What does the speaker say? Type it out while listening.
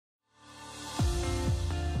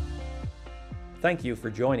Thank you for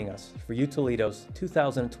joining us for Toledo's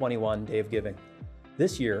 2021 Day of Giving.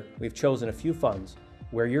 This year, we've chosen a few funds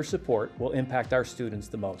where your support will impact our students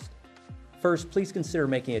the most. First, please consider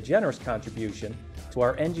making a generous contribution to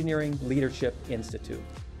our Engineering Leadership Institute.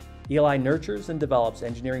 ELI nurtures and develops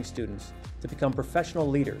engineering students to become professional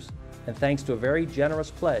leaders, and thanks to a very generous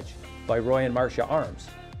pledge by Roy and Marcia Arms,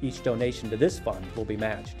 each donation to this fund will be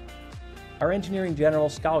matched. Our Engineering General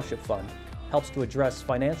Scholarship Fund helps to address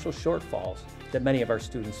financial shortfalls that many of our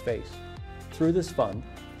students face. Through this fund,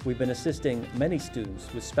 we've been assisting many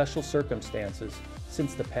students with special circumstances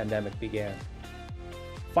since the pandemic began.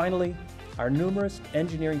 Finally, our numerous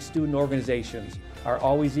engineering student organizations are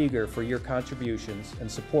always eager for your contributions and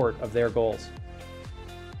support of their goals.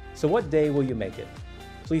 So what day will you make it?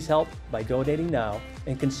 Please help by donating now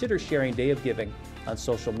and consider sharing Day of Giving on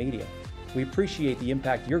social media. We appreciate the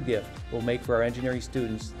impact your gift will make for our engineering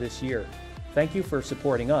students this year. Thank you for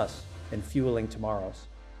supporting us and fueling tomorrow's.